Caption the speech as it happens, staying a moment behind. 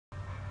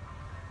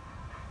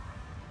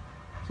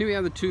Here we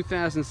have the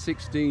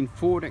 2016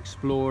 Ford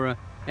Explorer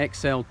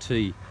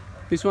XLT.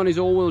 This one is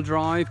all-wheel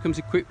drive, comes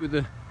equipped with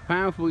a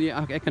powerful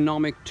yet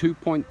economic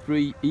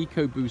 2.3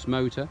 EcoBoost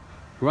motor,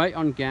 great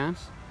on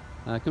gas.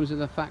 Comes with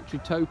a factory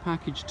tow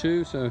package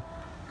too, so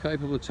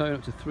capable of towing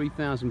up to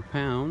 3,000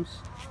 pounds.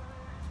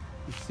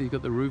 You can see you've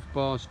got the roof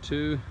bars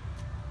too,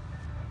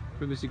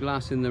 privacy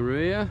glass in the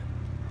rear,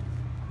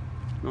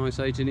 nice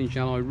 18-inch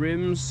alloy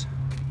rims,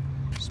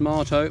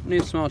 smart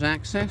opening, smart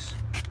access,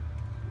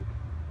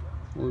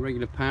 all the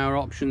regular power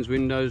options,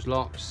 windows,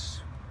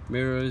 locks,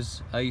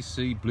 mirrors,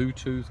 AC,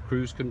 Bluetooth,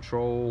 cruise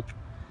control,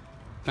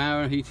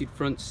 power heated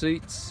front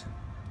seats,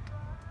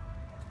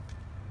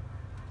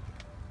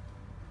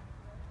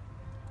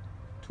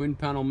 twin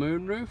panel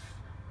moonroof.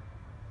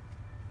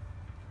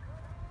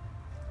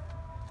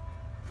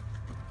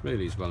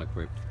 Really is well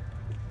equipped.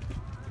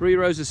 3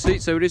 rows of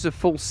seats, so it is a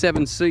full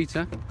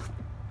 7-seater.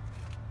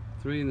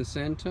 3 in the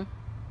centre.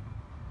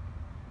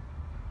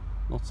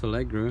 Lots of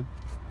leg room.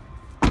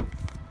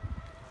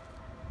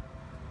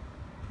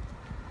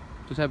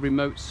 Does have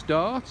remote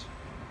start.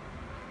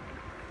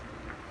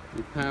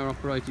 With power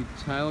operated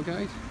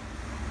tailgate.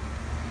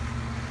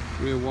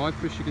 Rear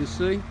wipers you can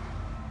see.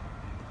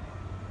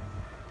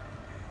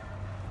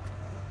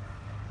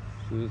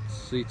 So let's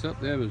seat up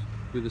there with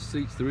the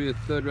seats. The rear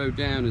third row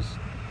down is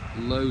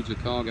loads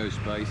of cargo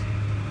space.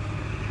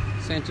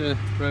 Centre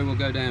row will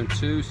go down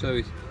too, so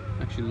it's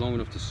actually long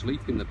enough to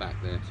sleep in the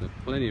back there, so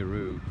plenty of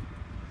room.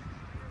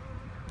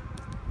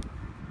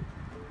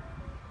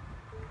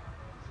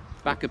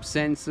 Backup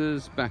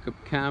sensors, backup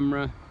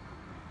camera,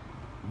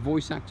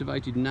 voice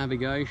activated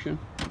navigation,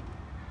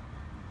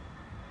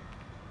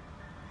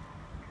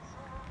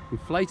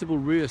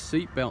 inflatable rear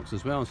seat belts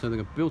as well, so they've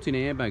got built-in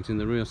airbags in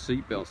the rear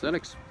seat belts. They'll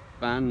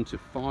expand to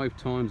 5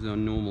 times their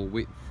normal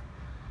width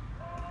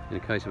in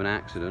the case of an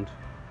accident.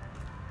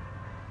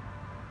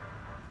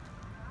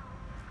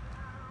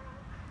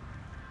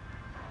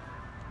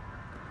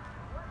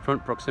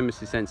 Front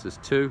proximity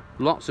sensors too.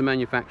 Lots of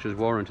manufacturer's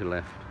warranty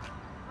left.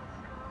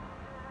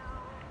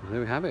 There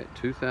we have it,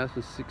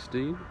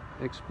 2016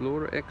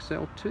 Explorer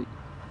XLT.